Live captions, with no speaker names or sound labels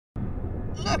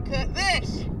Look at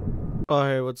this! Oh,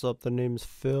 hey, what's up? The name's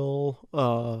Phil.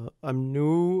 I'm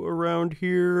new around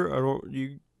here.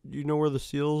 You know where the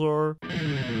seals are?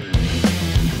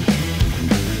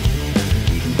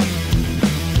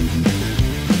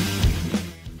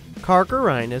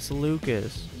 Carcharinus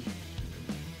lucas.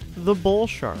 The bull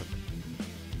shark.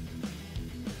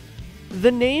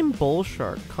 The name bull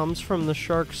shark comes from the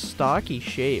shark's stocky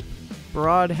shape,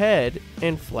 broad head,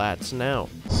 and flat snout.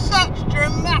 Such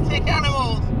dramatic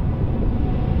animals!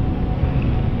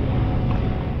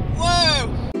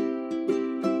 Whoa!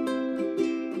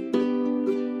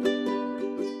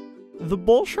 The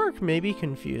bull shark may be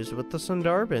confused with the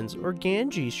Sundarbans or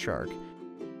Ganges shark.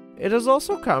 It is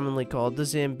also commonly called the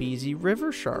Zambezi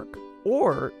river shark,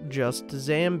 or just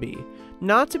Zambi,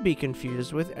 not to be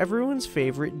confused with everyone's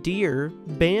favorite deer,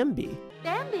 Bambi.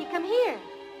 Bambi, come here.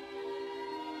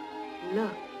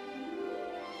 Look.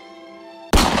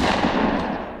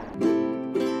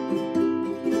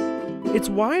 Its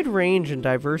wide range and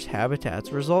diverse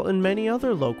habitats result in many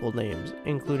other local names,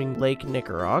 including Lake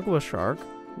Nicaragua shark,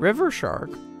 river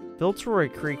shark, Fitzroy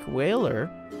Creek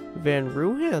whaler, Van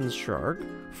Ruhan's shark,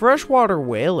 freshwater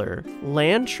whaler,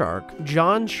 land shark,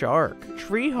 John shark,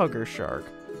 tree hugger shark,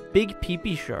 big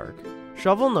peepee shark,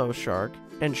 shovel-nosed shark,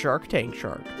 and shark tank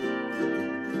shark.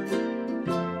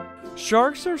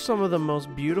 Sharks are some of the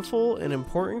most beautiful and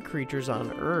important creatures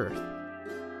on Earth.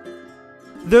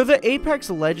 They're the apex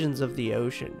legends of the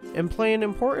ocean, and play an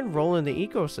important role in the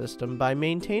ecosystem by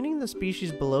maintaining the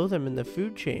species below them in the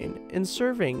food chain and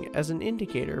serving as an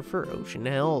indicator for ocean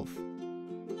health.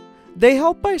 They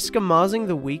help by schmozzing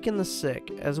the weak and the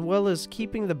sick, as well as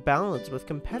keeping the balance with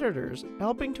competitors,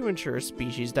 helping to ensure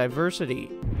species diversity.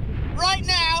 Right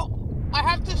now, I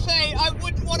have to say I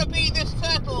wouldn't want to be this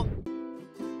turtle.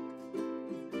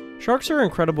 Sharks are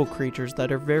incredible creatures that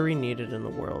are very needed in the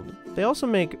world. They also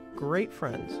make great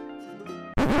friends.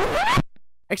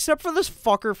 Except for this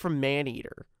fucker from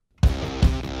Maneater.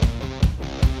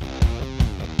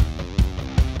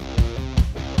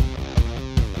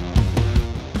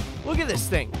 Look at this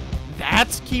thing.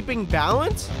 That's keeping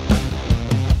balance?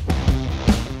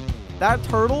 That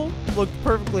turtle looked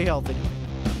perfectly healthy.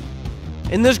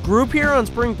 In this group here on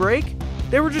spring break,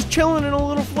 they were just chilling in a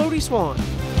little floaty swan.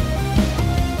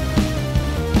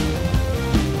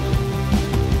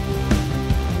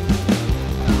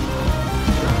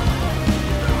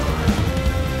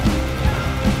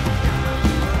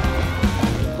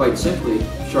 Quite simply,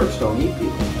 sharks don't eat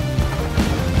people.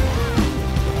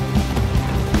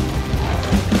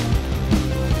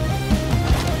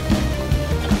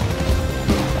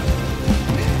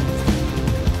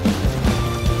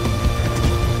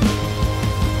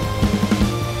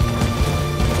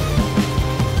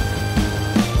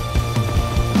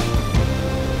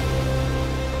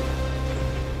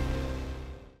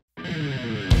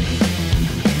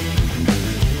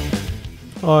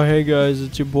 Oh, hey guys,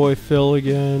 it's your boy Phil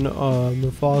again.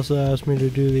 Mufasa asked me to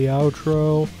do the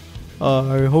outro.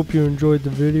 I hope you enjoyed the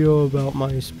video about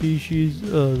my species,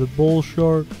 the bull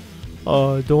shark.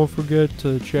 Don't forget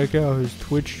to check out his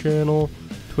Twitch channel,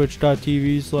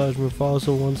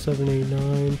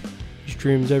 twitch.tv/Mufasa1789. He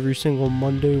streams every single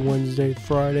Monday, Wednesday,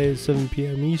 Friday at 7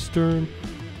 p.m. Eastern.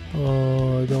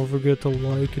 Don't forget to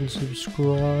like and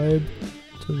subscribe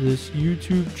to this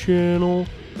YouTube channel.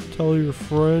 Tell your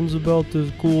friends about this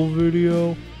cool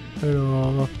video,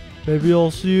 and maybe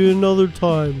I'll see you another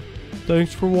time.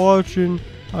 Thanks for watching.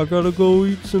 I gotta go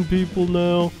eat some people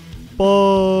now.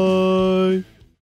 Bye.